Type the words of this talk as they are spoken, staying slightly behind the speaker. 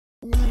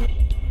Hello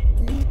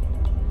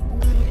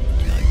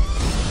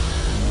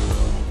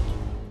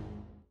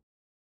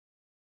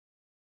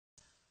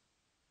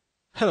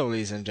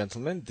ladies and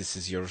gentlemen, this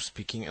is Yoruus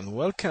speaking and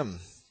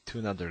welcome to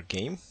another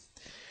game.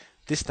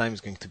 This time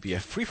is going to be a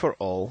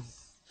free-for-all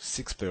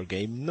 6-player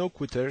game, no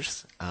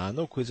quitters.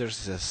 No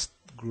quitters is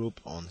a group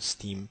on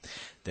Steam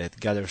that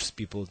gathers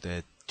people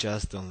that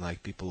just don't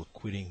like people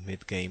quitting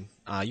mid-game.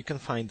 You can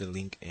find the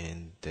link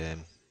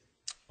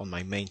on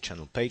my main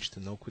channel page, the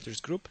No Quitters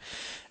group.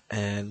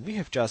 And we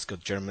have just got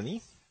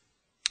Germany.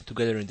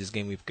 Together in this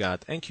game we've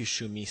got NQ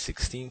Shumi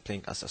 16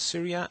 playing as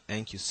Assyria,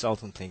 NQ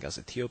Sultan playing as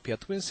Ethiopia,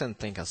 Twinsen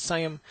playing as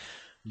Siam,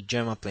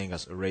 Gemma playing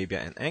as Arabia,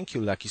 and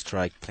NQ Lucky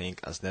Strike playing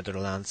as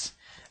Netherlands.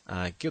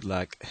 Good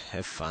luck,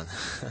 have fun.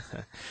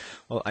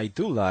 Well, I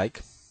do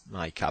like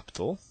my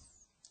capital,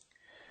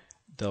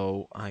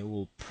 though I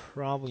will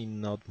probably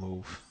not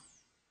move.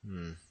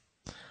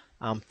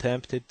 I'm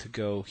tempted to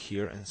go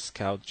here and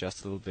scout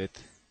just a little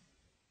bit.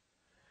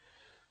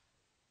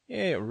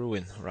 Yeah,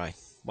 ruin, right.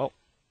 Well,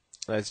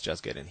 let's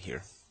just get in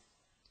here.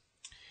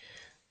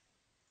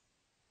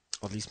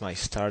 At least my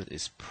start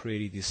is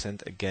pretty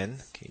decent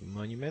again. Okay,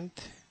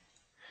 monument.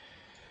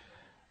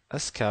 A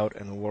scout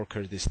and a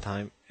worker this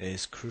time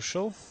is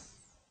crucial.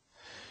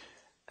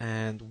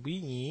 And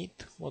we need,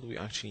 what do we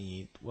actually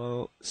need?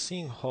 Well,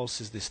 seeing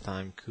horses this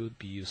time could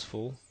be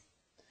useful.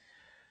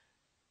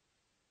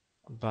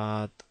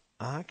 But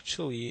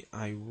actually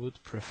I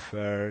would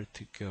prefer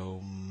to go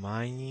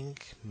mining,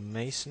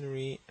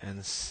 masonry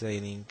and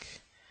sailing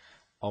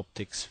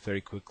optics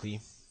very quickly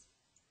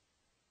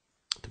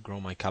to grow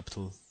my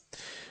capital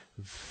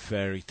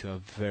to a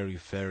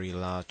very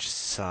large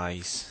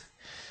size.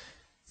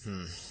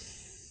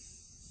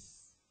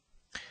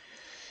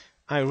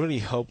 I really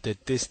hope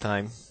that this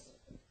time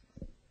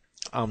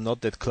I'm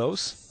not that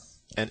close,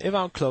 and if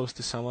I'm close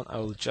to someone I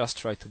will just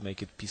try to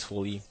make it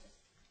peacefully.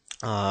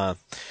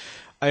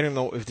 I don't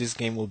know if this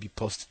game will be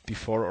posted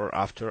before or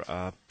after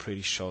a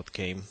pretty short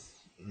game.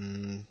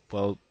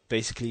 Well,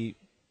 basically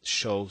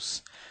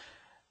shows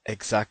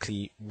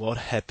exactly what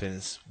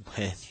happens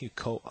when you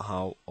go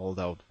all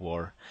out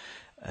war.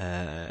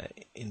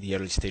 In the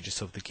early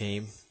stages of the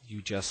game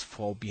you just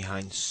fall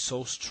behind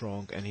so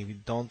strong, and if you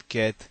don't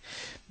get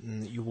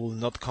you will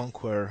not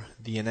conquer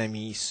the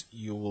enemies,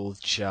 you will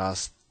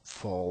just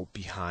fall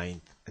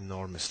behind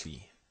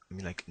enormously. I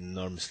mean, like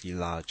enormously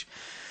large.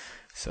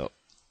 So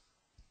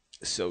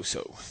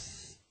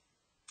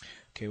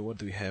okay, what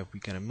do we have? We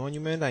got a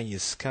monument, I need a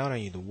scout, I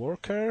need a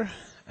worker,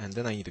 and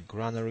then I need a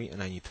granary,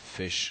 and I need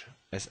fish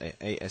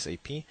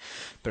ASAP.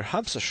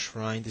 Perhaps a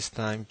shrine this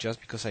time,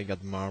 just because I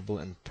got marble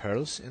and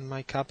pearls in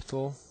my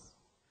capital.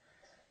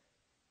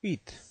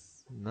 Wheat,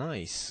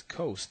 nice.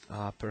 Coast,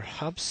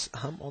 perhaps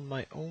I'm on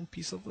my own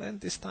piece of land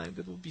this time.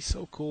 That would be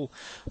so cool.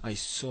 I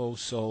so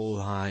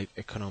like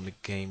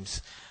economic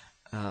games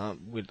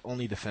with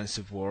only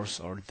defensive wars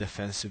or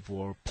defensive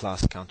war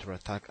plus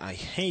counterattack. I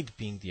hate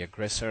being the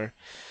aggressor.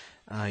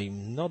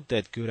 I'm not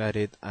that good at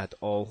it at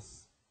all.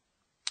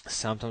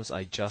 Sometimes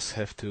I just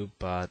have to,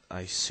 but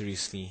I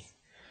seriously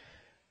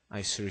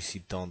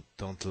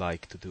don't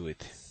like to do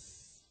it.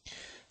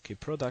 Okay,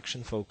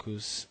 production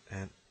focus.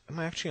 And am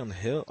I actually on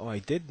hill? Oh, I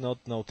did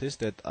not notice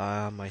that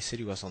my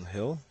city was on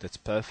hill. That's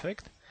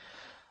perfect.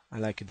 I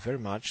like it very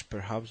much.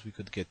 Perhaps we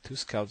could get 2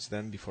 scouts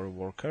then before a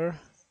worker.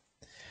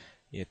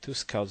 Yeah, 2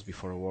 scouts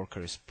before a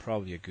worker is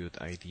probably a good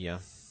idea.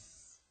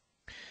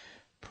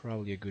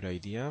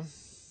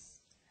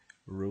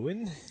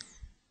 Ruin.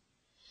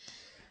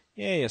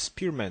 Yeah,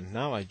 spearman.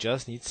 Now I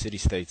just need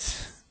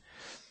city-states.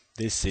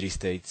 This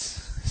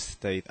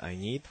city-state I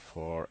need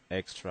for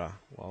extra.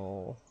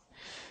 Well,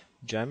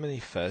 Germany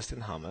first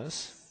in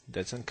Hammers.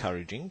 That's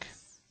encouraging.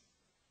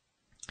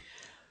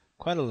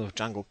 Quite a lot of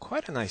jungle,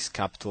 quite a nice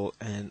capital,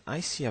 and I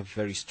see a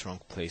very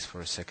strong place for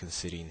a second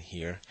city in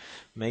here.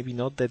 Maybe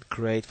not that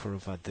great for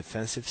a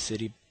defensive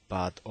city,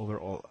 but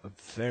overall a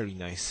very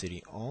nice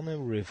city on a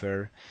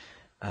river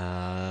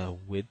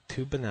with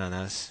 2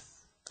 bananas.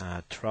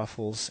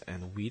 Truffles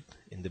and wheat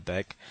in the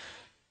back.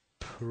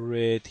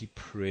 Pretty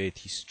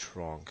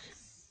strong.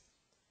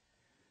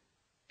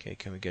 Okay,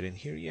 can we get in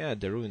here? Yeah,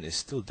 the ruin is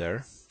still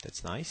there.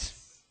 That's nice.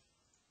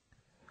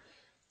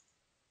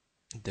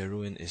 The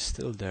ruin is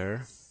still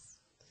there.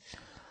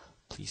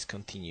 Please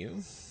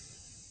continue.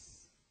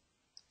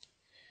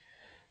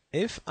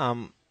 If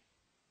I'm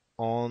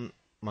on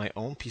my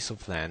own piece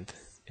of land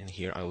in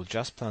here, I will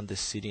just plant this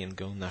city and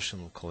go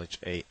National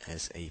College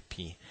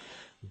ASAP.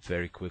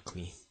 Very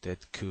quickly.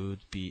 That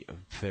could be a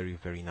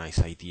very nice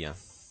idea.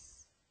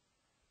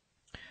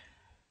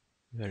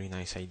 Very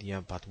nice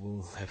idea, but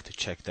we'll have to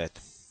check that.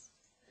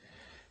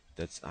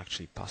 That's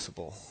actually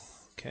possible.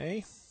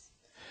 Okay.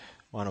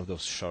 One of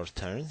those short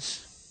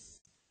turns.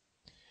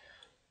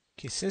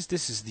 Okay, since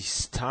this is the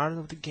start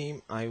of the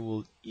game, I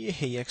will...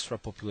 Yay, extra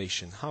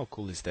population. How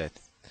cool is that?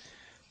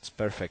 It's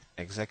perfect.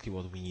 Exactly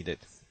what we needed.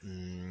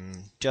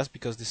 Just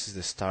because this is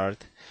the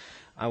start,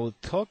 I will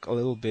talk a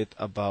little bit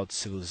about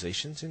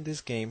civilizations in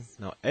this game.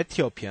 Now,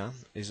 Ethiopia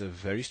is a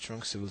very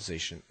strong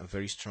civilization, a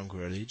very strong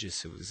religious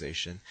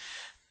civilization.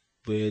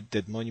 with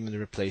that monument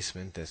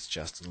replacement. That's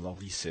just a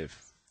lovely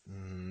civ.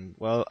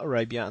 Well,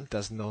 Arabia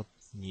does not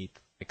need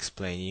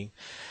explaining.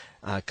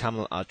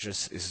 Camel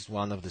Address is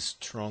one of the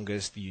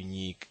strongest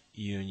unique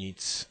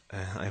units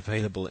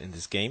available in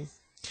this game.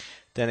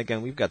 Then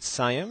again, we've got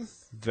Siam,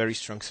 very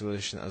strong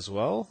civilization as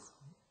well.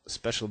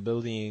 Special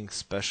building,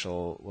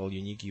 special, well,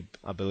 unique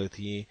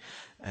ability,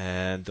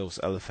 and those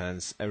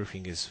elephants,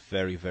 everything is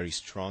very, very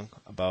strong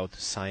about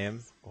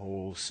Siam.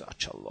 Oh,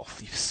 such a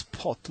lovely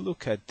spot.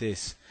 Look at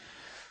this.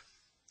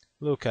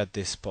 Look at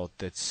this spot.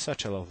 That's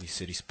such a lovely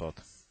city spot.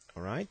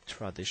 Alright,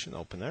 tradition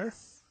opener.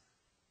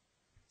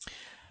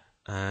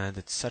 And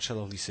it's such a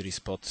lovely city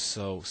spot.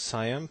 So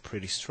Siam,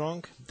 pretty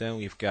strong. Then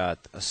we've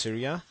got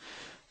Assyria,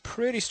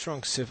 pretty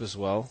strong civ as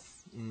well.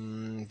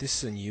 This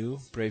is a new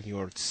Brave New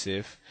World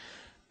civ.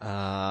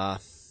 Well,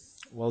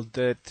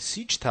 the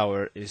siege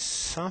tower is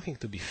something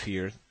to be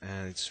feared,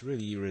 and it's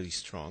really, really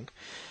strong.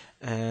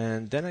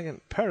 And then again,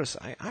 Paris,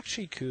 I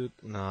actually could,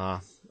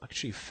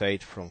 actually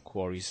Fate from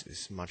Quarries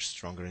is much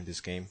stronger in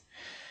this game.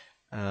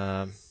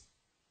 And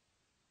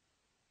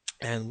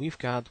we've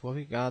got what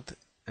we got,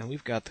 and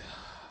we've got,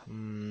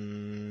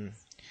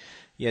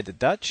 yeah, the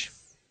Dutch.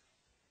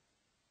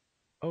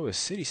 Oh, a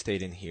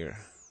city-state in here.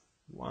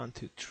 1,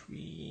 2,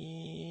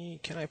 3.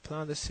 Can I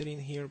plant a city in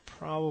here?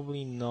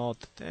 Probably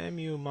not. Damn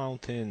you,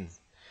 mountain.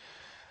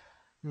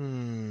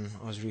 I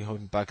was really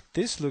holding back.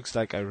 This looks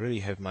like I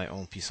really have my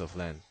own piece of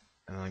land.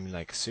 And I'm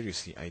like,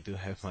 seriously, I do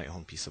have my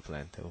own piece of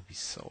land. That would be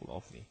so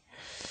lovely.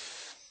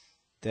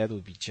 That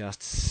would be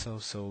just so,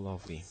 so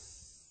lovely.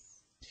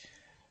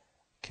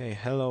 Okay,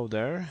 hello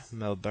there,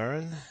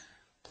 Melbourne.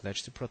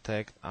 Pledge to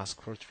protect,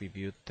 ask for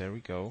tribute. There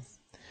we go.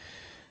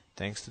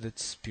 Thanks to that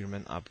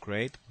spearman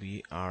upgrade,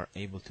 we are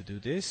able to do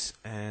this.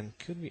 And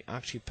could we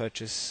actually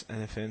purchase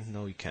anything?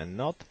 No, we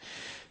cannot,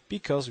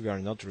 because we are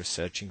not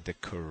researching the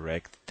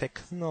correct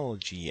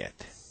technology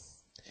yet.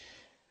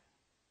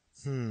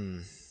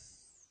 1,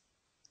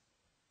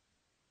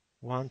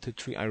 2,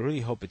 3. I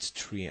really hope it's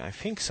 3. I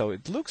think so.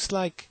 It looks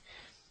like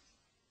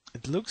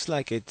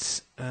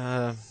it's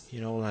you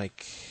know,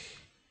 like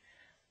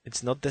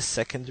it's not the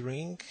second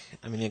ring.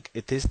 I mean, like,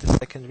 it is the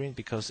second ring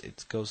because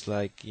it goes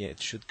like, yeah,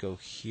 it should go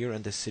here,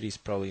 and the city is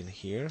probably in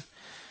here.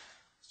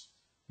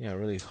 Yeah, I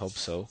really hope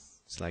so.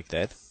 It's like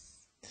that.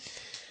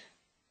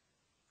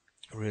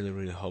 Really,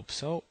 really hope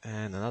so.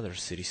 And another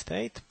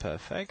city-state.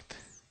 Perfect.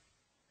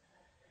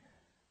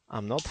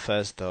 I'm not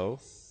first though,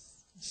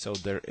 so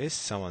there is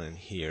someone in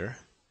here.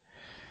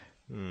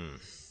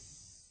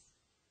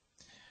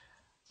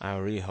 I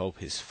really hope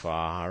he's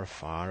far,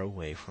 far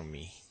away from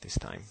me this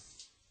time.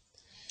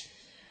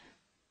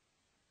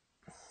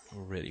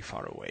 Really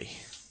far away.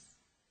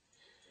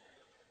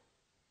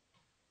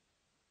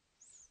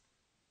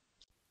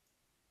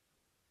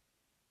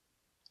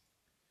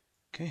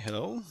 Okay,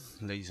 hello,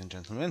 ladies and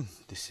gentlemen.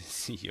 This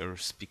is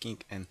Yoruus speaking,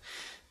 and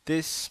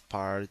this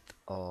part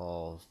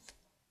of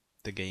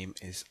the game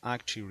is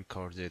actually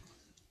recorded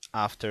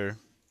after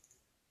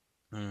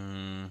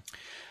the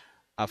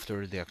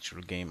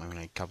actual game. I mean,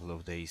 like, a couple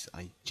of days.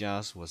 I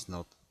just was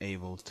not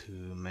able to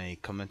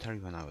make commentary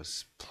when I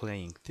was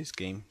playing this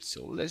game,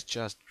 so let's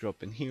just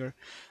drop in here.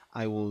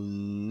 I will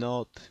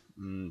not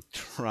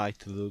try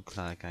to look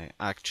like I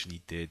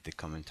actually did the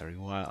commentary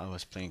while I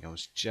was playing. I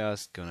was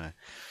just gonna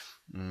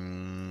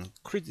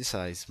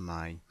criticize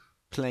my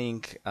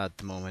playing at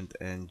the moment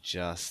and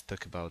just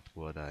talk about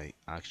what I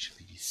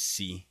actually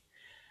see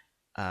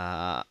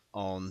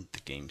on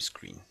the game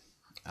screen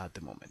at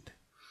the moment.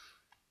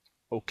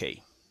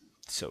 Okay,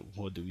 so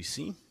what do we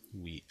see?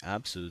 We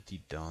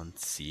absolutely don't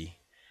see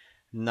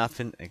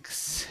nothing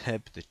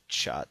except the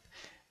chat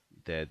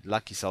that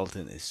Lucky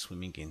Sultan is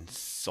swimming in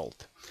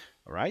salt.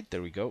 Alright,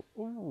 there we go.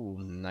 Ooh,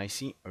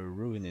 nicey, a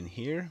ruin in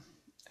here.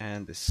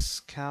 And the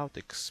scout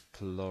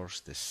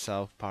explores the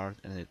south part,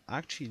 and it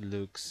actually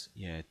looks,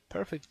 yeah, it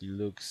perfectly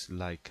looks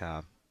like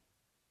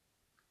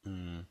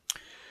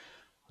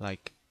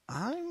like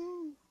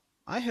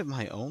I have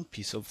my own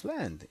piece of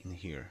land in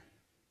here.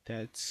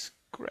 That's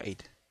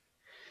great.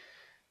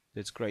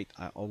 That's great.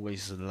 I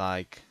always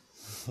like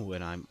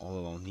when I'm all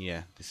alone.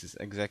 Yeah, this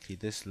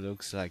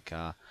looks like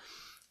a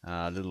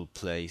little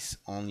place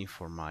only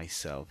for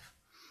myself.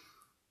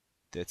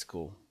 That's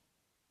cool.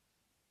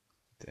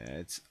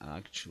 That's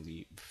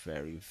actually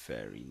very,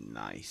 very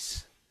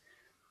nice.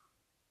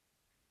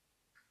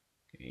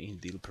 Okay,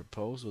 deal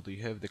proposed. What do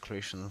you have?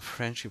 Declaration of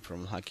friendship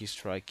from Lucky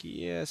Strike.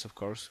 Yes, of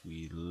course.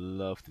 We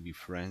love to be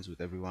friends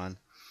with everyone.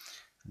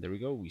 There we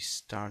go. We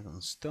start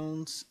on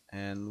stones.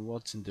 And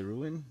what's in the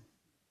ruin?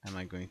 Am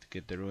I going to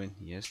get the ruin?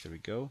 Yes, there we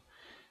go.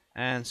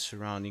 And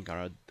surrounding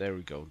are, there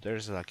we go.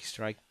 There's a Lucky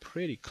Strike.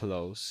 Pretty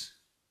close.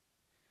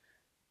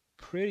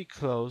 Pretty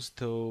close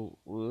to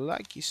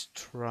Lucky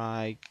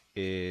Strike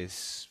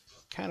is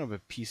kind of a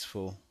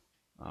peaceful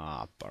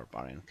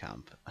barbarian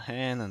camp.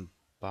 And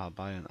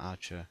barbarian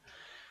archer.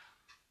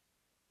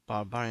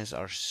 Barbarians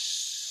are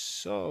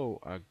so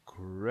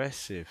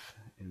aggressive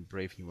in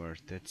Brave New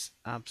World. That's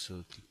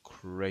absolutely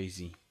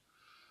crazy.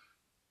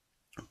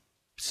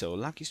 So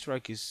Lucky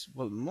Strike is,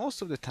 well,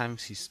 most of the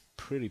times he's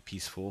pretty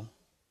peaceful.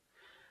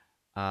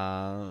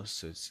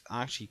 So it's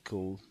actually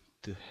cool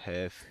to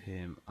have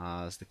him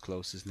as the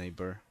closest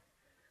neighbor.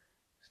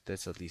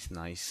 That's at least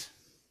nice.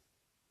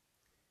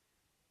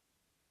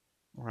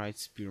 Alright,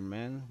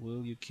 Spearman,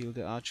 will you kill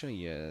the archer?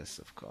 Yes,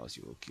 of course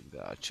you will kill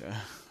the archer.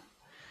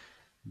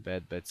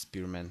 Bad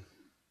Spearman.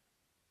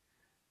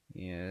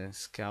 Yeah,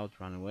 scout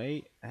run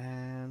away,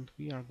 and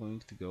we are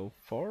going to go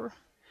for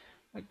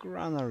a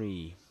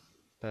granary.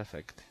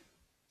 Perfect.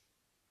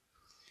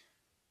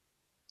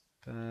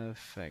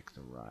 Perfect,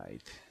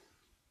 right.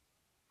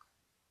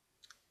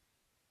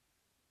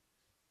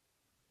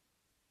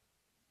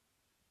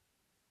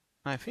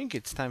 I think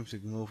it's time to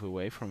move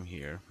away from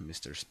here,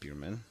 Mr.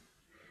 Spearman.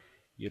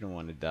 You don't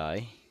want to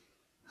die.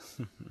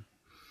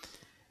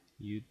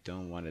 You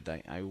don't want to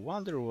die. I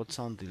wonder what's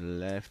on the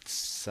left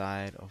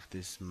side of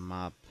this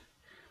map.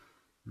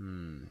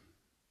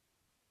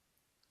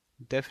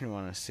 Definitely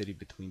want a city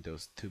between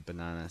those two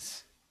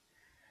bananas.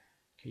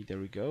 Okay, there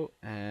we go.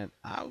 And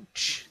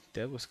ouch!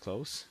 That was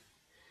close.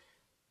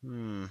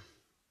 Oh,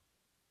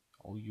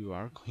 you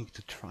are going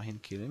to try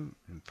and kill him?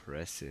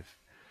 Impressive.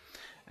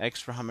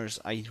 Extra hammers.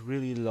 I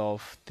really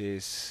love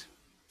this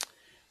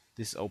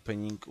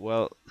opening.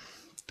 Well,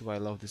 do I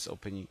love this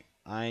opening?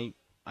 I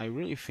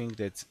really think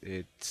that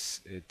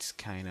it's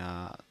kind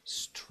of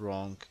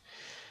strong,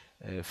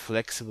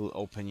 flexible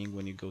opening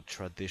when you go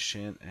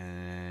tradition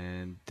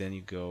and then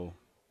you go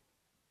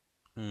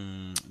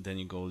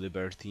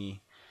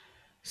liberty,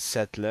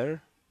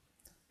 settler.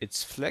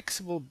 It's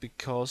flexible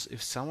because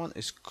if someone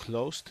is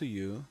close to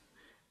you,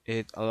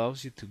 it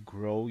allows you to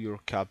grow your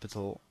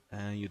capital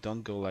and you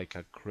don't go like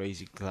a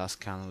crazy glass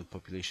cannon with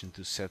population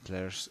 2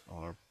 settlers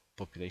or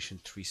population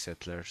 3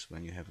 settlers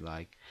when you have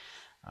like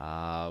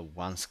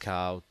one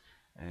scout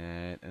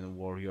and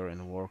warrior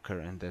and worker,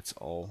 and that's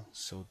all.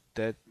 So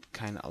that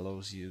kind of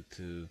allows you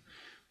to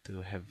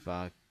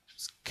have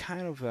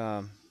kind of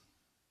a,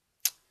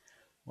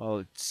 well,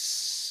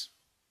 it's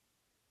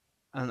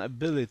an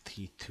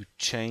ability to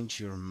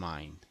change your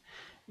mind.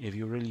 If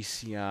you really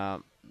see a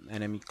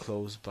enemy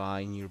close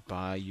by,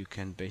 nearby, you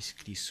can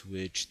basically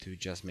switch to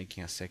just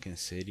making a second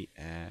city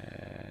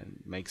and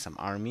make some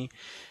army.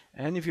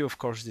 And if you of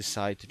course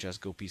decide to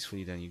just go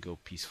peacefully, then you go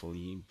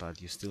peacefully,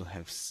 but you still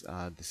have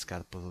this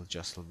capital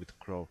just a little bit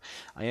grow.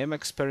 I am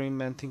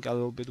experimenting a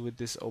little bit with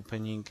this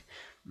opening,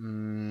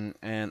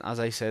 and as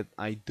I said,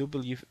 I do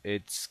believe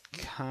it's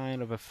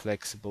kind of a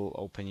flexible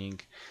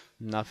opening,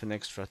 nothing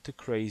extra too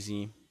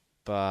crazy,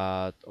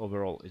 but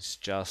overall it's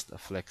just a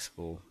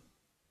flexible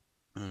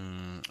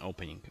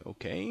opening.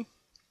 Okay.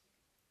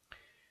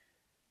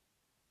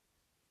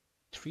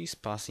 Trees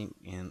passing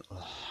in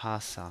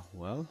Lhasa.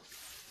 Well,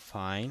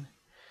 fine.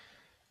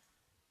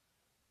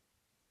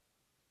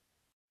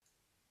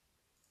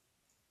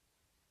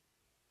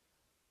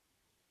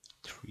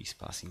 Trees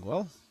passing.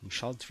 Well, we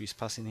shall trees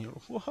passing here.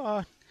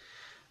 What?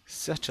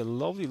 Such a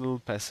lovely little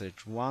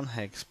passage. 1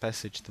 hex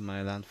passage to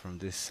my land from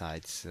this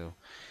side. So,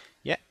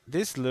 yeah,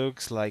 this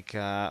looks like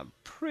a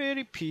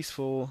pretty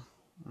peaceful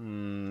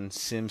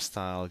sim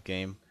style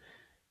game.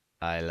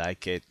 I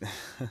like it.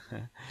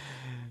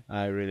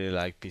 I really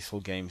like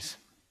peaceful games.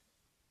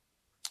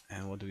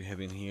 And what do we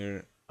have in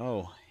here?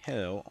 Oh,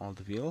 hello,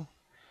 Aldeville.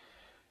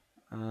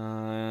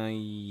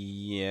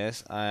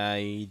 Yes,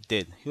 I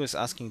did. He was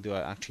asking, do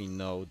I actually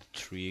know the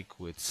trick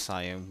with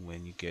Siam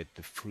when you get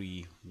the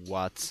free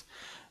watts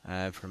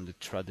from the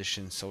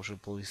tradition social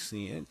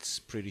policy? It's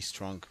pretty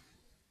strong.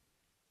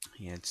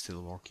 Yeah, it's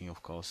still working,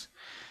 of course.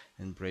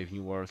 And Brave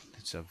New World,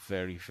 it's a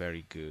very,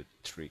 very good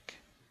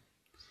trick.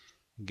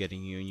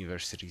 Getting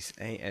universities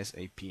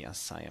ASAP as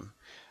Siam.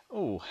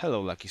 Oh,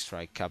 hello, Lucky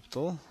Strike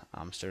capital,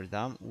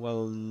 Amsterdam.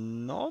 Well,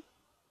 not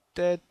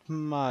that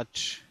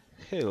much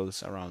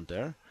hills around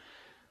there,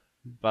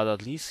 but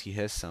at least he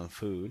has some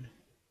food.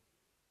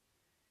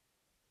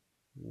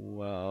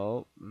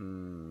 Well,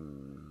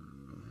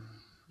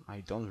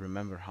 I don't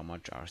remember how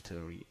much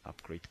artillery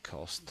upgrade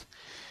cost,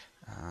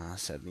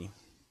 sadly.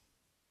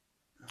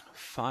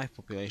 5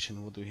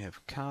 population, what do we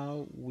have?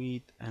 Cow,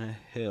 wheat, and a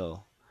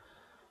hill.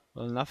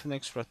 Well, nothing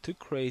extra too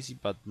crazy,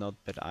 but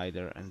not bad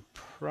either, and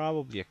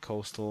probably a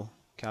coastal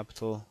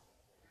capital.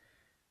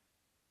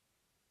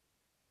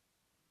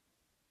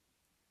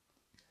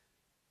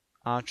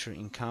 Archer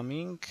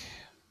incoming.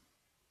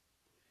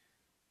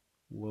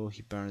 Will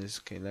he burn this?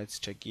 Okay, let's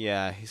check.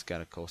 Yeah, he's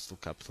got a coastal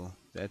capital.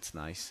 That's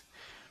nice.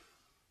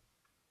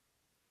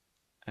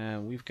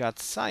 And we've got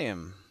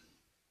Siam.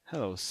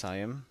 Hello,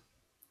 Siam.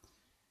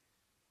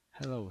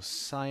 Hello,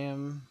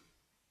 Siam.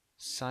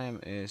 Siam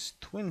is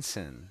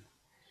Twinsen.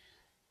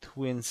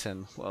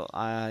 Twinsen. Well,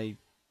 I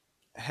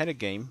had a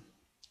game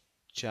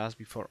just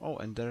before. Oh,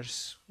 and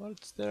there's,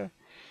 what's there?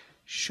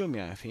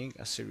 Shumi, I think.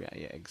 Assyria.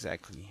 Yeah,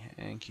 exactly.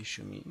 Enki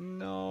Shumi.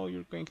 No,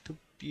 you're going to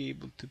be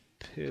able to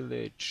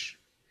pillage.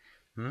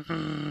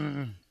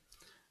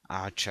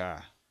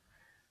 Archer.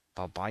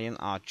 Barbarian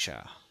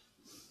Archer.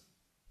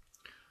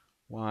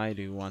 Why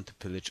do you want to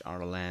pillage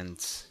our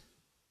lands?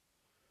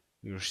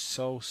 We're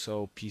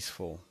so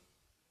peaceful.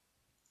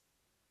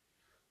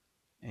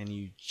 and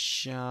you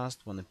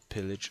just want to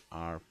pillage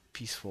our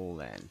peaceful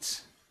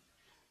lands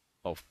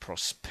of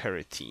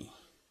prosperity.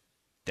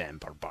 Damn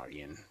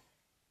barbarian.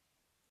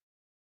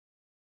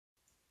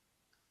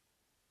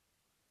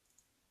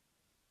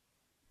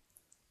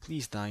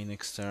 Please die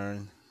next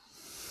turn.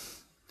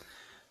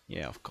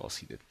 Yeah, of course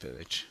he did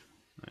pillage.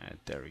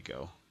 There we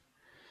go.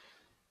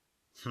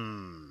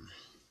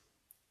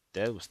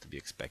 That was to be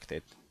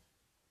expected.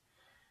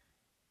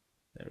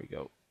 There we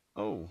go.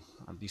 Oh,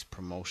 at least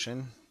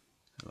promotion.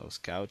 Hello,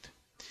 scout.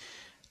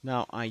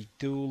 Now, I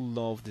do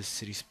love this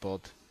city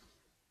spot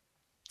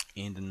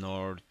in the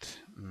northwest.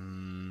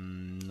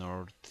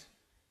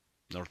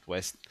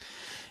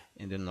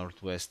 In the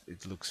northwest,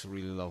 it looks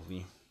really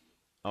lovely.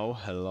 Oh,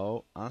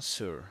 hello,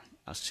 Assur.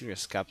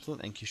 Assyria's capital,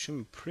 and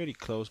Kishumi pretty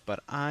close,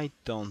 but I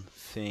don't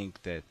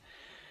think that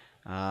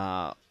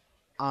uh,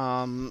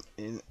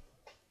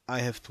 I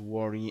have to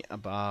worry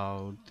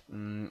about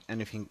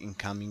anything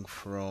incoming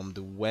from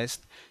the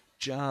west,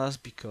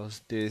 just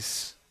because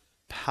this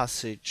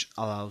passage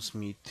allows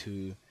me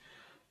to,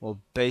 well,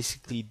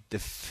 basically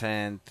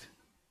defend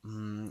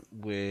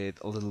with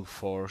a little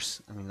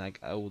force. I mean, like,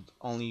 I would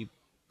only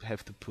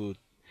have to put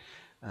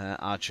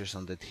archers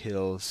on the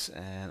hills,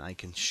 and I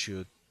can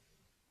shoot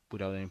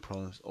without any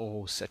problems.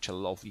 Oh, such a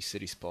lovely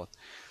city spot.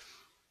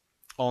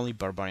 Only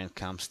barbarian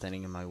camp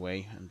standing in my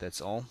way, and that's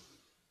all.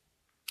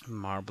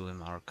 Marble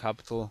in our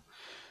capital.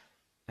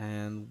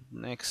 And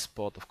next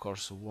spot, of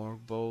course, a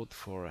workboat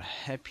for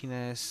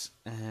happiness.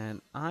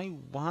 And I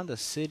want a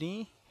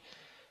city.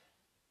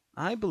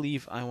 I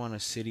believe I want a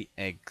city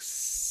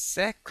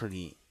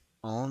exactly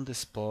on the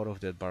spot of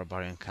that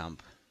barbarian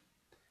camp.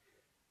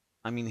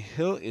 I mean,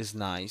 hill is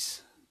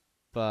nice,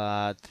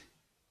 but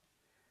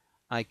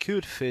I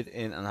could fit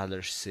in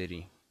another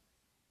city.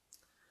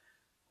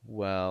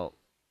 Well,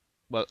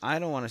 I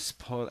don't want to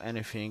spoil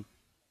anything,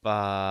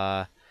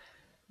 but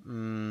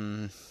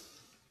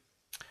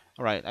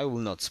alright, I will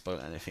not spoil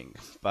anything.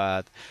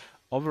 But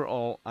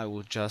overall, I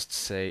will just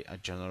say a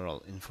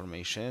general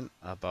information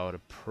about a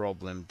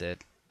problem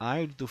that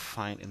I do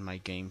find in my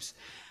games.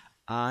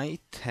 I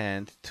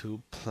tend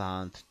to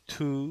plant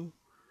too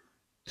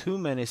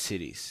many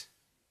cities,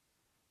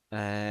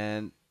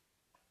 and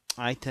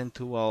I tend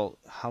to, well,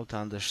 how to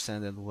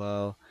understand it,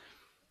 well,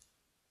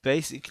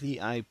 basically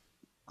I'm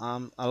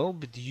a little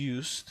bit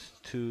used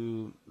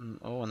to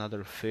oh,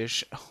 another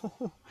fish.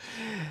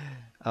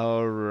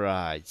 All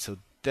right, so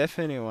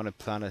definitely want to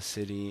plant a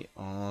city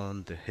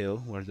on the hill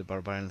where the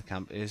barbarian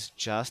camp is,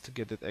 just to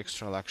get that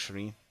extra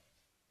luxury.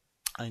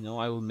 I know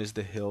I will miss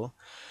the hill,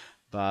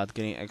 but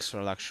getting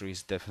extra luxury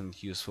is definitely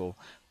useful.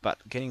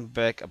 But getting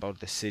back about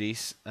the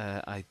cities,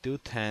 I do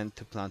tend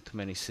to plant too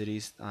many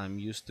cities. I'm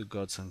used to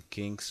gods and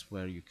kings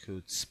where you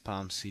could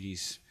spam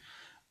cities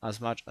as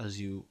much as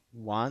you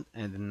want,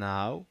 and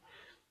now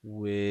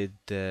with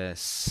the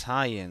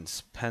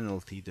science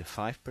penalty, the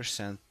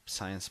 5%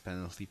 science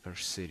penalty per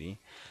city,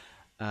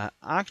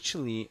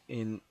 actually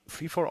in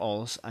free for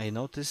alls I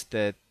noticed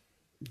that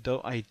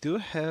though I do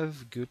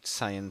have good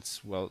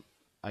science, well,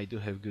 I do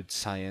have good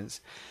science,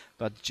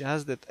 but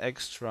just that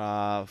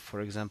extra,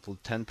 for example,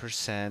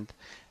 10%,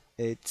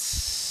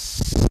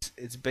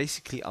 it's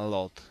basically a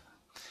lot.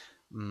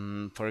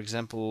 For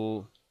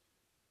example,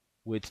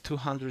 with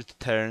 200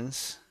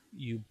 turns,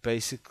 you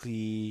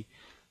basically,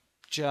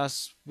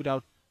 just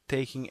without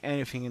taking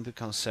anything into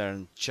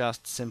concern,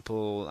 just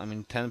simple, I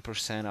mean,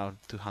 10% out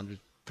of 200%,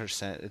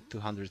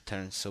 200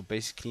 turns. So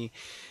basically,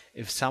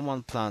 if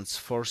someone plants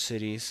 4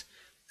 cities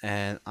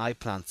and I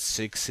plant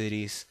 6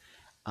 cities,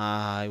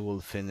 I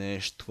will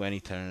finish 20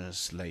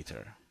 turns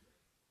later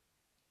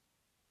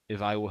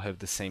if I will have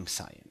the same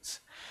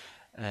science.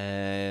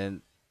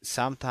 And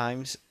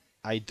sometimes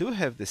I do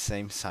have the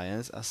same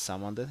science as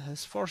someone that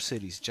has 4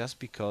 cities, just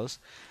because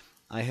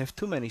I have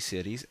too many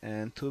cities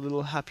and too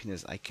little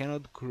happiness. I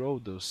cannot grow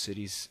those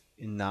cities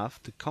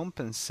enough to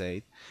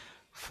compensate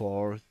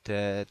for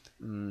that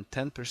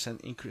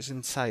 10% increase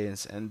in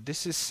science, and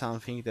this is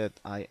something that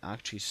I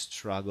actually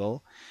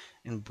struggle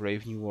in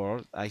Brave New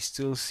World. I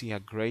still see a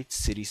great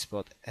city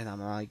spot, and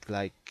I'm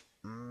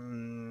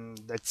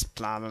let's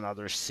plan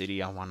another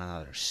city. I want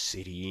another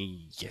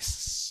city.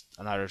 Yes,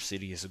 another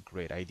city is a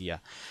great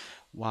idea.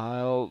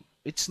 While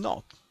it's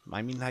not.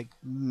 I mean, like,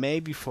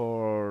 maybe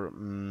for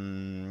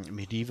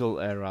medieval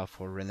era,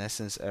 for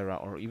Renaissance era,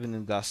 or even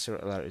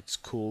industrial era, it's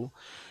cool,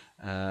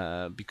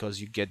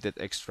 because you get that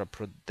extra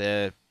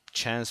the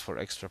chance for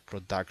extra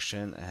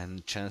production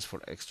and chance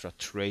for extra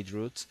trade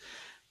routes.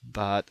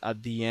 But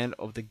at the end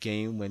of the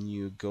game, when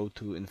you go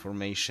to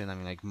information, I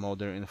mean, like,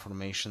 modern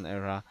information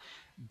era,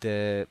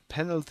 the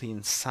penalty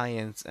in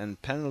science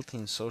and penalty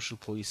in social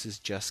policies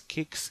just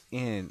kicks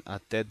in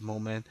at that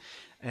moment,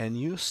 and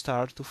you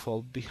start to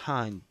fall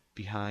behind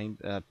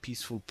a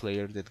peaceful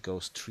player that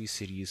goes 3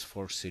 cities,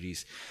 4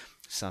 cities,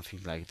 something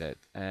like that.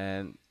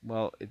 And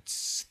well,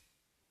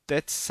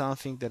 that's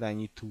something that I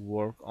need to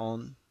work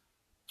on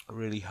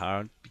really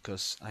hard,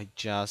 because I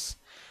just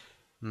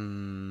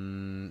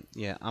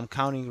yeah, I'm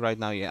counting right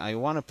now. Yeah, I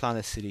want to plant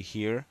a city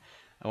here,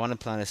 I want to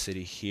plant a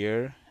city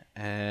here,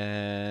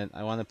 and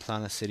I want to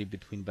plan a city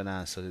between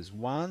bananas. So there's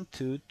 1,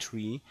 2,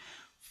 3,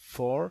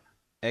 4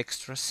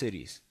 extra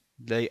cities.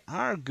 They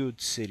are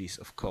good cities,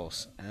 of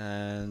course,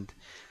 and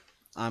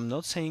I'm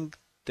not saying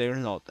they're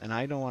not, and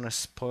I don't want to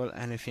spoil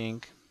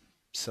anything,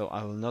 so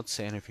I will not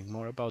say anything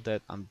more about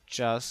that. I'm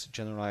just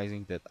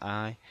generalizing that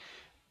I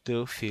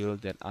do feel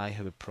that I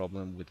have a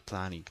problem with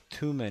planning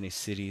too many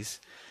cities,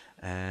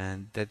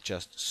 and that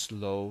just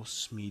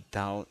slows me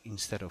down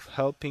instead of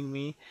helping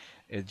me.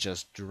 It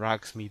just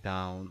drags me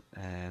down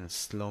and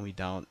slow me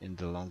down in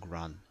the long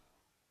run.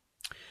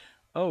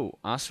 Oh,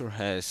 Asur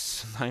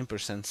has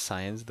 9%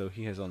 science, though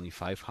he has only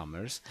 5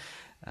 hammers,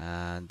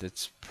 and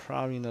that's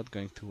probably not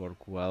going to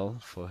work well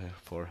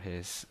for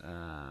his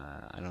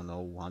I don't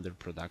know, wonder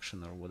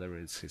production or whatever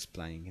it's he's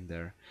planning in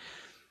there.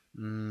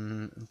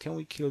 Can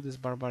we kill this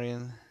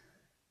barbarian?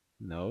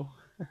 No.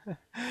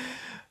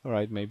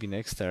 Alright, maybe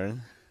next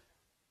turn.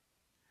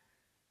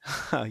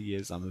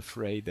 Yes, I'm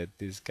afraid that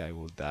this guy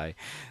will die.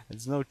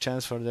 There's no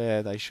chance for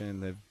that. I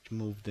shouldn't have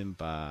moved him,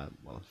 but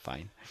well,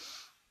 fine.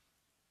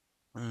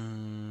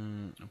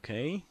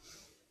 Okay.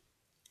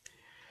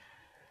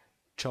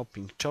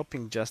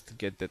 Chopping just to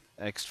get that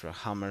extra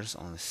hammers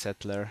on the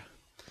settler.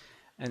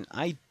 And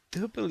I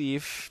do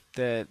believe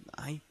that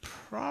I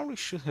probably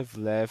should have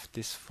left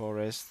this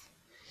forest.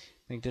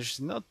 Like, there's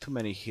not too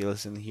many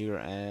hills in here,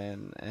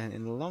 and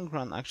in the long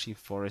run, actually,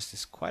 forest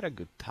is quite a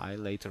good tile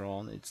later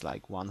on. It's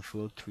like 1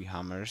 foot, 3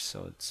 hammers,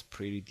 so it's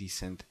pretty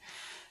decent.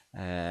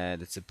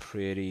 That's a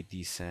pretty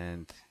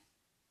decent.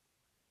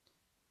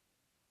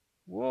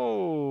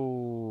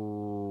 Whoa!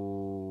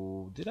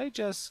 Did I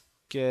just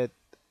get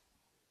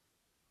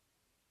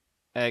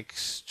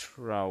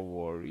extra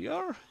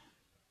warrior?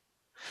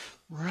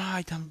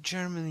 Right, I'm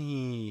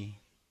Germany.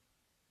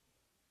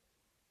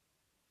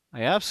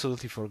 I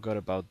absolutely forgot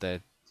about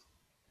that.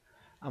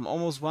 I'm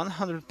almost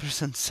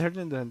 100%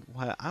 certain that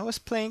while I was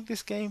playing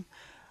this game,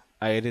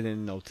 I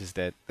didn't notice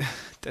that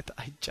that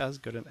I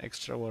just got an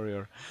extra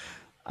warrior.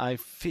 I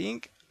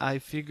think I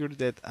figured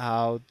that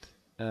out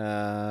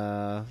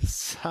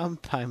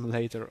sometime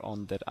later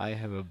on that I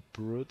have a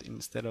brute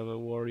instead of a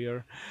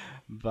warrior,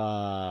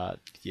 but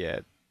yeah,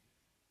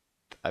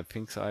 I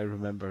think so. I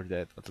remember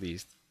that at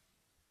least.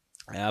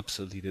 I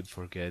absolutely did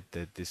forget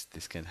that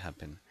this can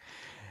happen.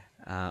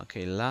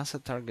 Okay, Lhasa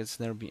targets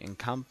nearby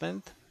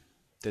encampment.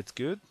 That's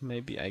good.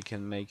 Maybe I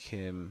can make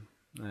him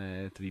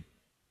to be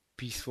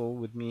peaceful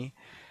with me.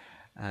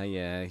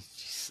 Yeah,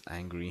 he's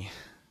angry.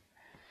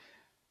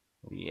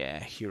 Yeah,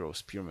 hero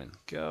spearman,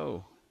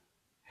 go.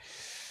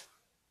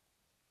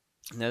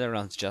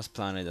 Netherlands just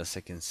planted a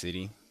second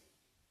city.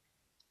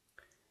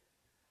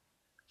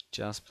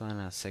 Just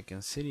planted a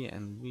second city,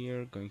 and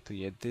we're going to.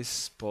 Yeah, this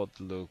spot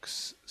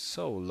looks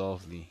so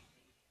lovely.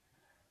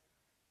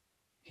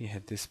 Yeah,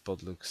 this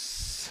spot looks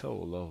so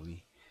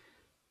lovely.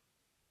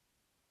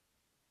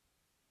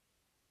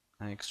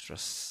 Extra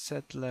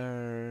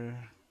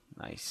settler,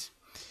 nice.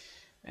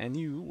 And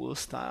you will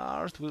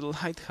start with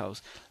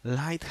lighthouse.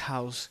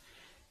 Lighthouse.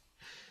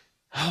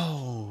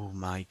 Oh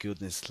my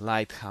goodness,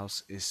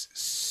 Lighthouse is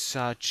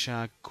such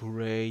a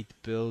great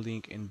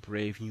building in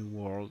Brave New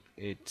World.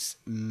 It's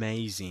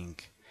amazing.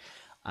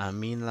 I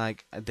mean,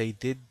 like, they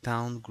did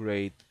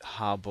downgrade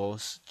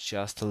Habos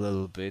just a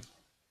little bit,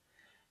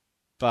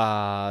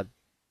 but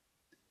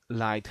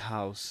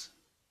Lighthouse,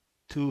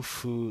 2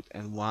 food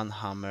and 1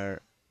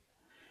 hammer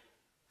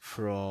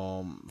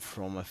from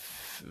a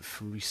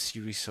free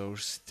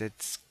resource,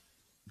 that's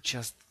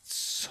just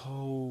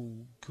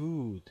so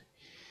good.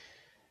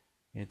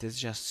 It is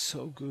just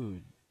so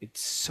good.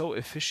 It's so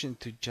efficient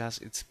to just,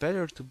 it's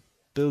better to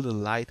build a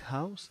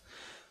lighthouse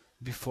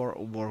before a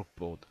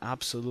workboat.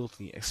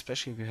 Absolutely,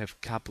 especially if you have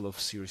a couple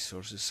of sea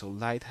resources. So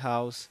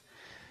lighthouse,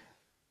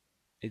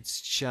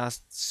 it's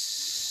just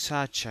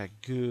such a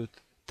good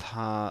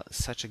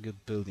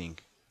building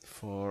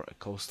for a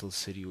coastal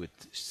city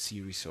with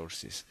sea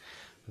resources.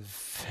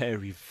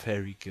 Very,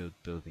 very good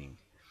building.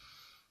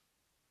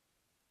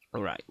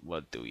 Alright,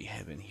 what do we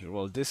have in here?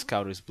 Well, this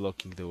scout is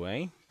blocking the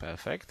way.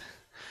 Perfect.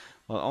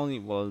 Well, only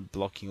while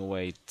blocking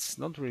away. It's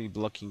not really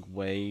blocking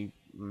way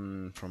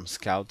from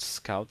scouts.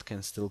 Scout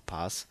can still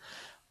pass,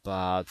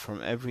 but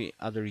from every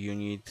other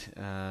unit,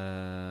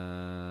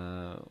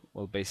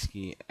 well,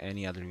 basically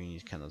any other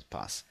unit cannot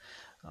pass.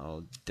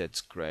 Oh,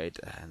 that's great.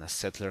 And a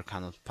settler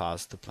cannot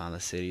pass to plant a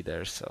city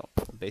there. So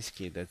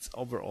basically, that's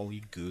overall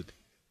good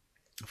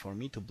for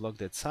me to block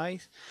that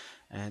side.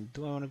 And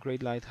do I want a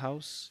great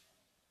lighthouse?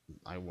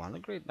 I want a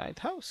great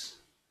lighthouse.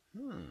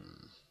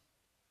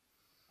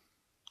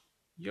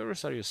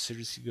 Yours, are you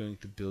seriously going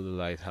to build a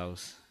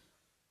lighthouse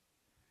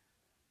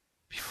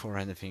before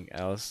anything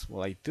else?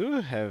 Well, I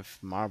do have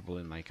marble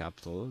in my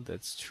capital,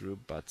 that's true,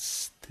 but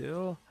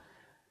still,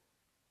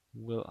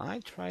 will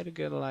I try to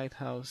get a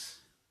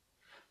lighthouse?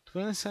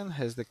 Twinsen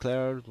has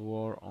declared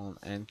war on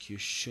NQ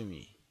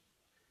Shumi.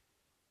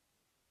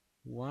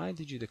 Why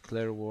did you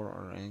declare war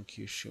on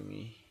NQ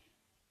Shumi?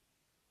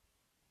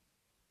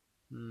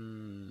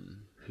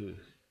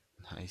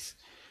 Nice.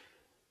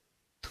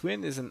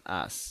 Twin is an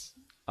ass.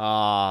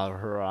 Ah,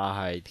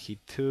 right. He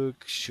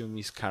took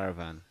Shumi's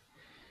caravan.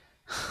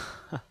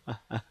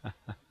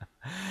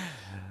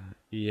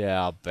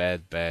 Yeah,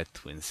 bad,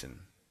 Twinsen.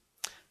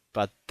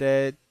 But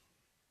that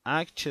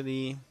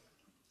actually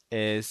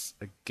is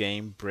a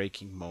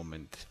game-breaking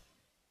moment.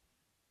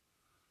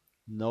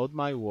 Note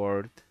my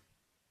word.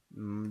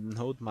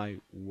 Note my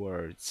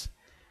words.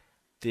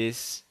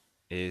 This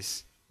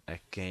is a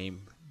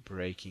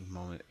game-breaking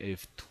moment.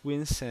 If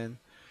Twinsen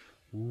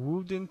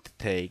wouldn't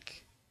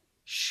take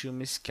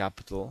Shumi's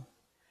capital,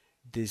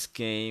 this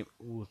game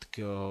would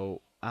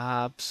go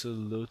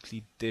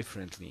absolutely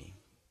differently,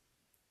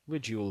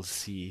 which you will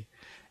see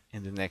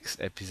in the next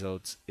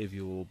episodes if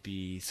you will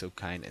be so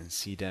kind and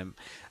see them.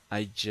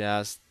 I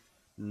just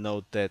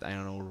note that, I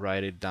don't know,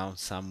 write it down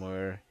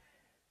somewhere.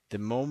 The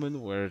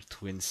moment where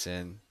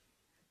Twinsen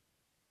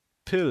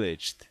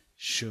pillaged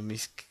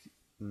Shumi's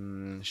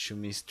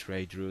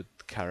trade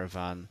route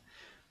caravan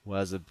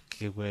was a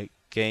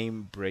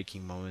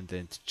game-breaking moment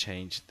and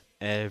changed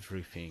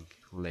everything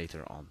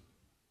later on.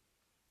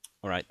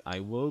 Alright, I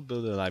will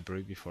build a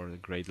library before the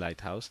Great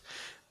Lighthouse.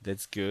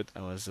 That's good.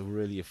 I was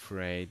really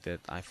afraid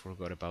that I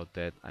forgot about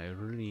that. I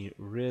really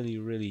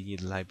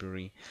need a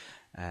library,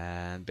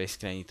 and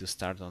basically I need to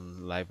start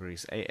on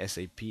libraries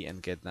ASAP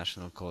and get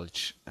National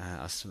College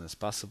as soon as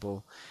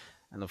possible,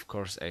 and of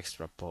course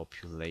extra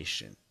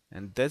population.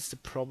 And that's the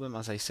problem,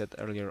 as I said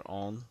earlier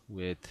on,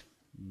 with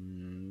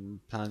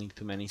planning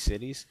too many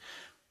cities.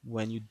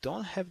 When you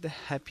don't have the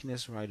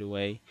happiness right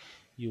away,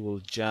 you will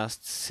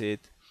just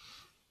sit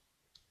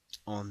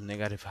on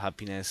negative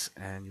happiness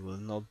and you will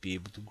not be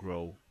able to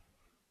grow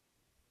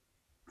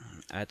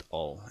at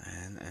all,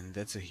 and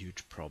that's a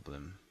huge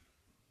problem.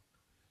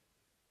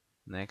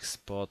 Next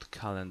spot,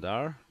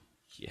 calendar.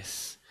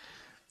 Yes,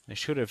 I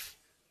should have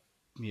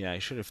I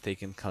should have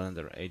taken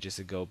calendar ages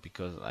ago,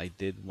 because I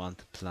did want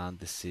to plant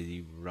the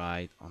city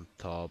right on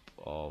top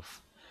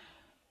of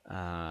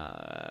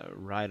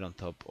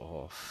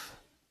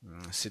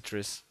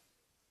citrus.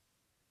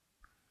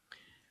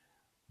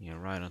 Yeah,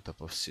 right on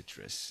top of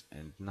citrus.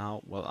 And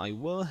now, well, I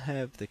will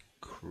have the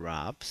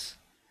crabs.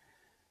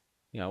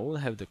 Yeah, I will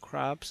have the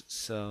crabs,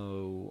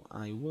 so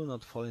I will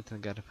not fall into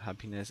negative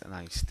happiness, and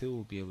I still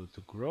will be able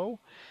to grow.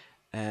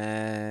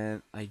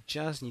 And I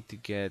just need to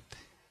get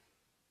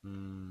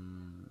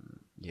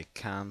yeah,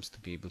 cams to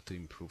be able to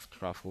improve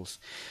truffles.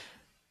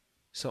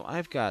 So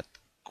I've got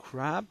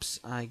crabs,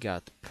 I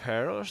got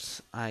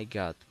pearls, I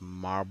got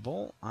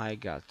marble, I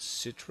got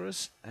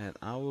citrus, and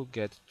I will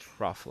get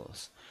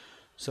truffles.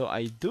 So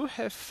I do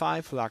have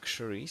 5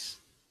 luxuries.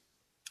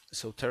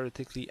 So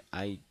theoretically,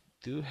 I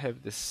do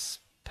have the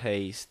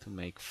space to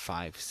make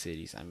 5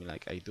 cities. I mean,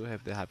 like, I do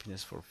have the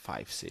happiness for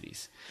 5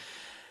 cities.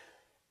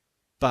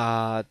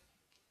 But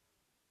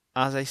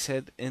as I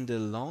said, in the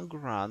long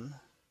run,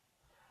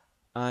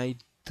 I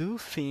do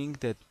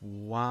think that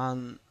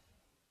one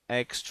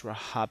extra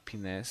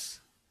happiness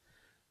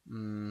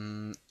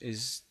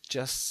is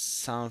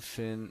just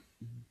something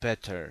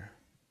better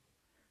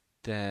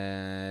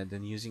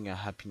than using a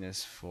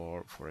happiness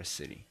for a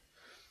city.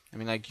 I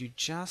mean, like, you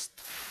just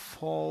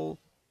fall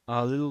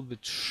a little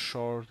bit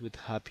short with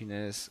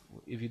happiness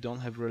if you don't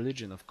have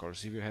religion, of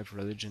course. If you have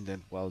religion,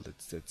 then, well,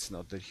 that's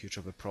not that huge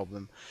of a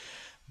problem.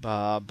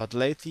 But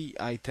lately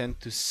I tend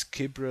to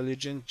skip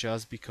religion,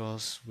 just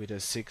because with a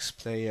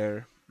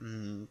 6-player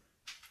on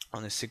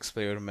a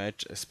 6-player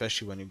match,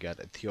 especially when you get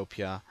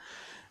Ethiopia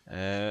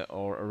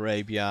or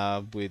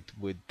Arabia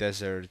with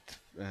desert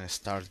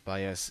start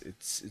bias,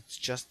 it's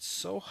just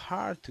so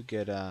hard to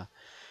get a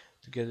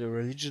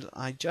religion.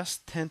 I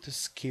just tend to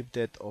skip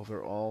that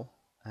overall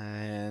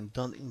and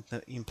don't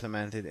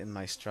implement it in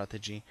my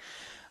strategy,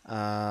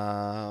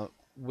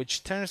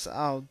 which turns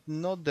out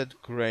not that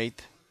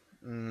great.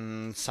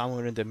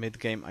 Somewhere in the mid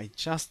game, I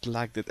just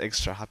lack that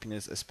extra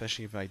happiness,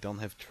 especially if I don't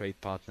have trade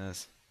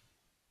partners.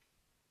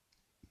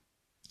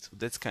 So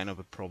that's kind of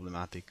a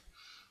problematic.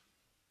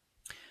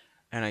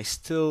 And I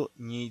still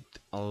need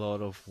a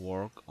lot of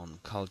work on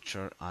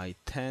culture. I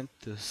tend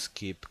to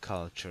skip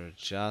culture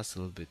just a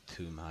little bit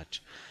too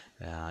much.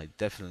 I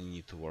definitely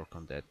need to work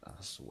on that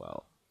as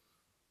well.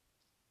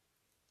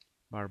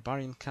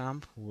 Barbarian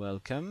camp,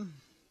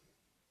 welcome.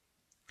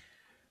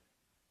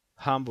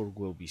 Hamburg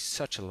will be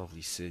such a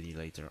lovely city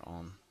later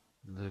on.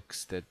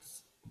 That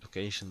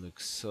location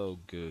looks so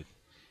good.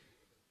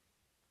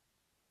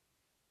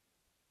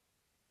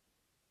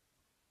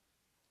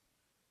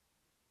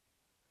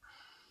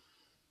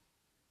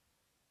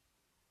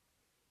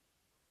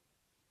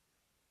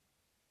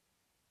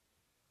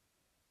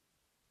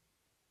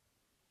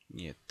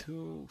 Yeah,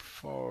 2,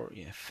 4,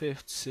 yeah,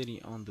 5th city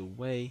on the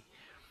way.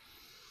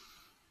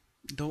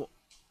 Though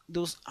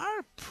those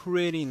are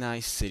pretty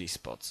nice city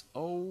spots.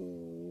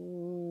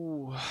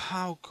 Oh,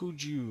 how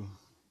could you?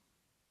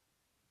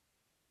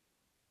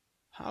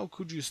 How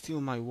could you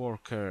steal my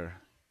worker?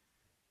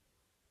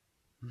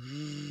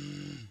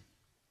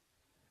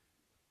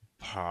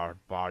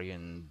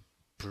 Barbarian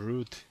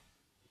brute.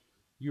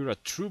 You're a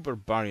true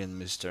barbarian,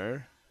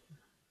 mister.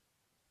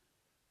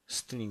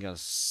 Stealing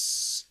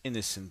us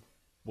innocent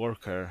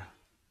worker.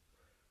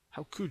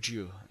 How could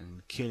you?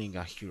 And killing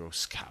a hero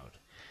scout.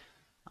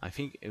 I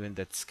think even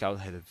that scout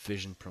had a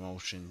vision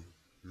promotion.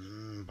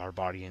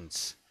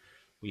 Barbarians,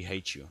 we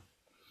hate you.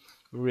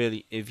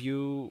 Really, if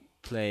you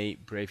play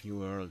Brave New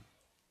World,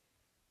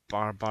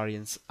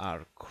 barbarians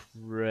are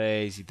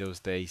crazy those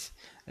days,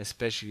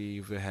 especially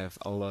if you have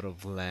a lot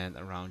of land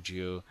around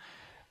you.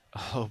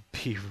 Oh,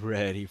 be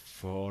ready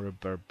for a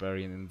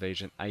barbarian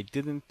invasion. I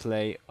didn't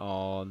play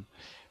on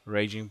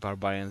Raging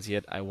Barbarians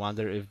yet. I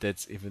wonder if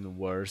that's even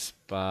worse,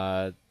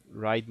 but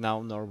right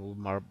now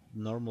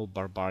normal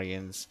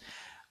barbarians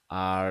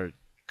are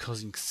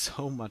causing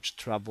so much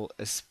trouble,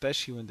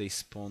 especially when they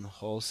spawn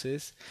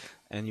horses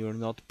and you're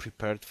not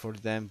prepared for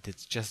them.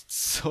 That's just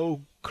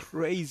so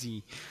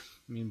crazy.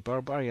 I mean,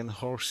 barbarian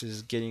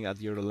horses getting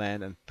at your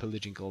land and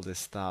pillaging all this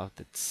stuff.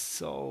 That's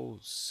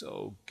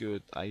so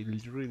good. I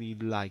really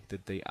like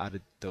that they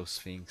added those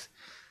things.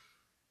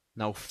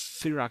 Now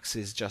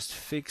Firaxis just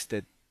fixed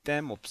that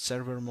damn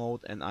observer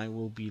mode, and I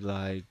will be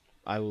like,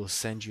 I will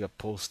send you a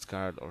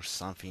postcard or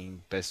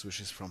something. Best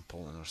wishes from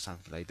Poland or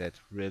something like that.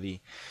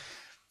 Really,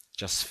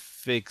 just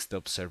fix the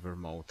observer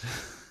mode,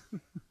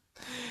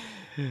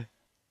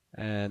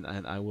 and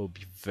I will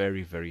be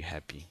very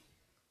happy.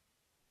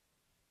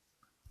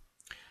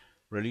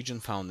 Religion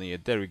found, yeah,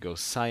 there we go.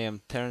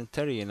 Siam turned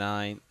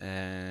 39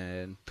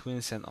 and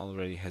Twinsen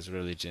already has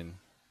religion.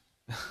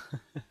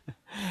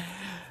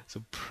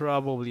 So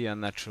probably a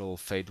natural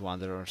fate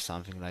wonder or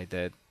something like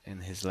that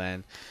in his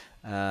land.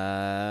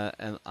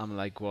 And I'm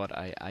like, what?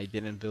 I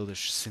didn't build a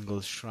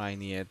single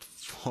shrine yet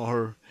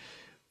for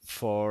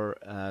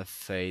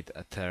fate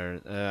a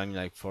turn. I mean,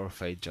 like for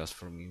fate just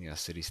for me a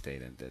city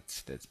state, and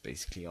that's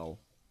basically all.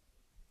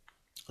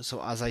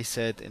 So as I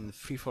said, in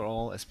free for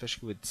all,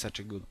 especially with such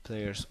a good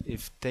players,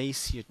 if they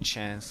see a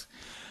chance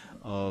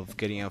of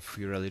getting a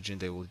free religion,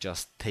 they will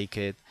just take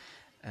it.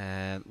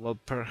 And well,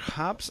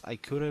 perhaps I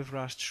could have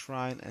rushed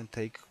Shrine and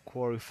take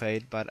Quarry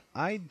Fate, but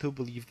I do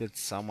believe that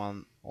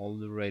someone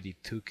already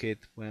took it.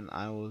 When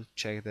I will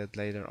check that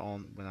later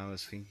on, when I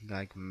was thinking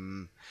like,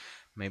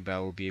 maybe I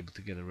will be able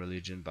to get a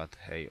religion, but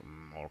hey,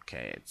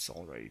 okay, it's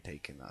already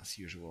taken as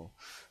usual.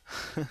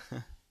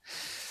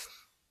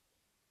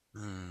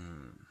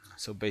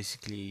 So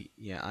basically,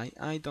 yeah,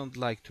 I don't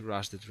like to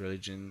rush that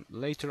religion.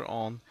 Later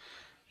on,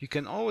 you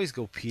can always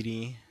go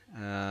PD.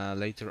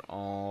 Later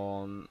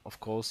on, of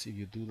course, if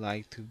you do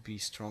like to be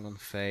strong on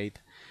Fate,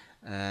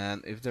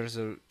 and if there's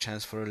a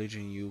chance for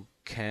religion, you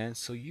can.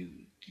 So you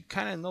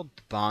kind of not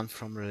banned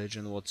from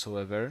religion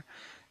whatsoever.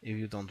 If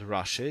you don't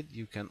rush it,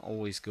 you can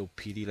always go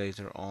PD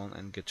later on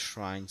and get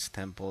shrines,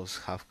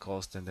 temples, half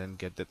cost, and then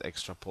get that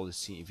extra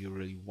policy if you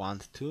really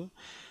want to.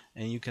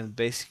 And you can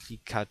basically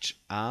catch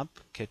up,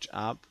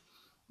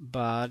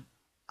 but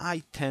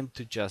I tend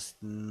to just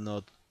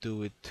not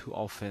do it too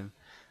often.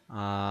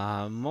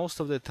 Most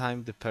of the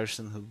time, the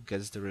person who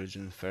gets the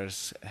religion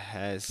first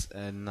has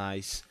a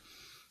nice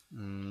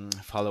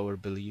follower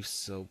beliefs,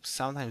 so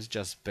sometimes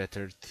just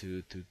better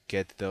to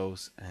get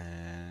those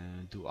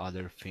and do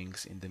other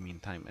things in the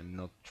meantime and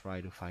not try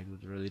to fight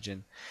with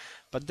religion.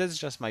 But that's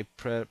just my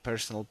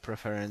personal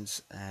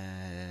preference,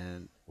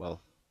 and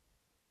well,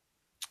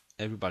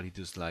 everybody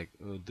does like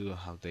do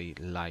how they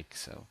like.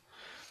 So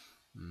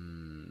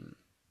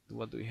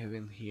what do we have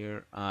in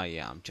here?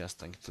 Yeah, I'm just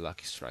trying to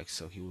lucky strike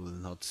so he will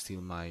not steal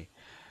my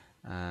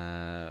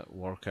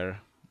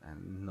worker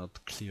and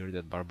not clear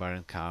that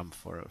barbarian camp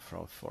for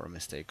a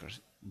mistake or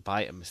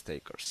by a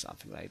mistake or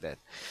something like that.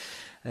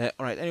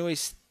 All right,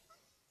 anyways,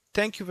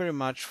 thank you very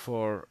much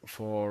for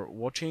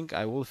watching.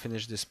 I will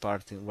finish this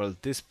part in, well,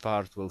 this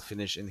part will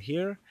finish in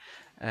here,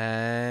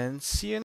 and see you